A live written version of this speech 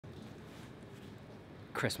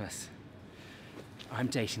Christmas. I'm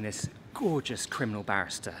dating this gorgeous criminal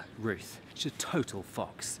barrister, Ruth. She's a total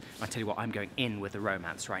fox. I tell you what, I'm going in with the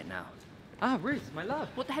romance right now. Ah, Ruth, my love.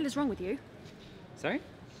 What the hell is wrong with you? Sorry?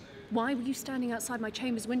 Why were you standing outside my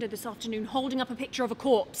chambers window this afternoon holding up a picture of a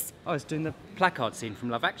corpse? I was doing the placard scene from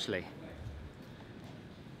Love Actually.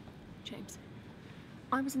 James,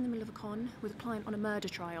 I was in the middle of a con with a client on a murder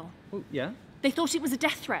trial. Well, yeah? They thought it was a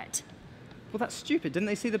death threat. Well, that's stupid. Didn't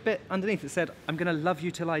they see the bit underneath that said, I'm going to love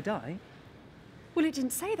you till I die? Well, it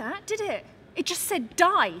didn't say that, did it? It just said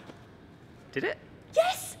die. Did it?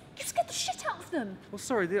 Yes! You scared the shit out of them. Well,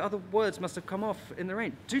 sorry, the other words must have come off in the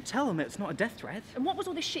rain. Do tell them it's not a death threat. And what was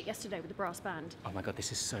all this shit yesterday with the brass band? Oh my God,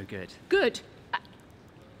 this is so good. Good.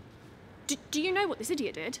 Do you know what this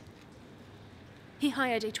idiot did? He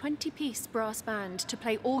hired a 20-piece brass band to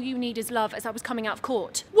play All You Need Is Love as I was coming out of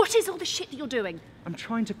court. What is all the shit that you're doing? I'm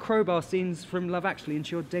trying to crowbar scenes from Love Actually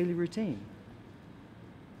into your daily routine.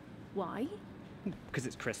 Why? Because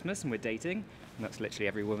it's Christmas and we're dating, and that's literally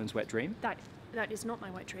every woman's wet dream. That is not my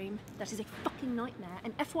wet dream. That is a fucking nightmare.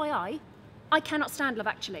 And FYI, I cannot stand Love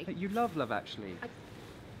Actually. But you love Love Actually.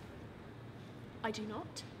 I do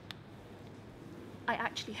not. I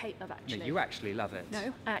actually hate Love Actually. No, you actually love it.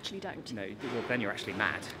 No, I actually don't. No, well, then you're actually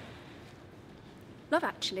mad. Love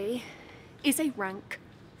Actually is a rank,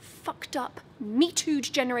 fucked up, Me Too'd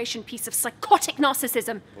generation piece of psychotic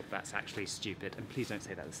narcissism. Well, that's actually stupid, and please don't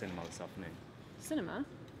say that at the cinema this afternoon. Cinema?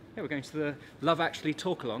 Yeah, we're going to the Love Actually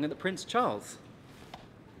talk-along at the Prince Charles.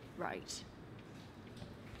 Right.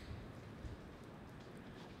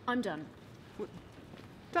 I'm done. What?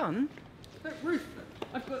 Done? Ruth,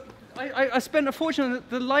 I spent a fortune on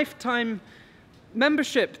the lifetime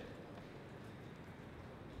membership.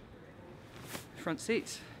 Front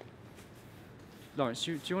seats. Lawrence,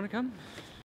 do you want to come?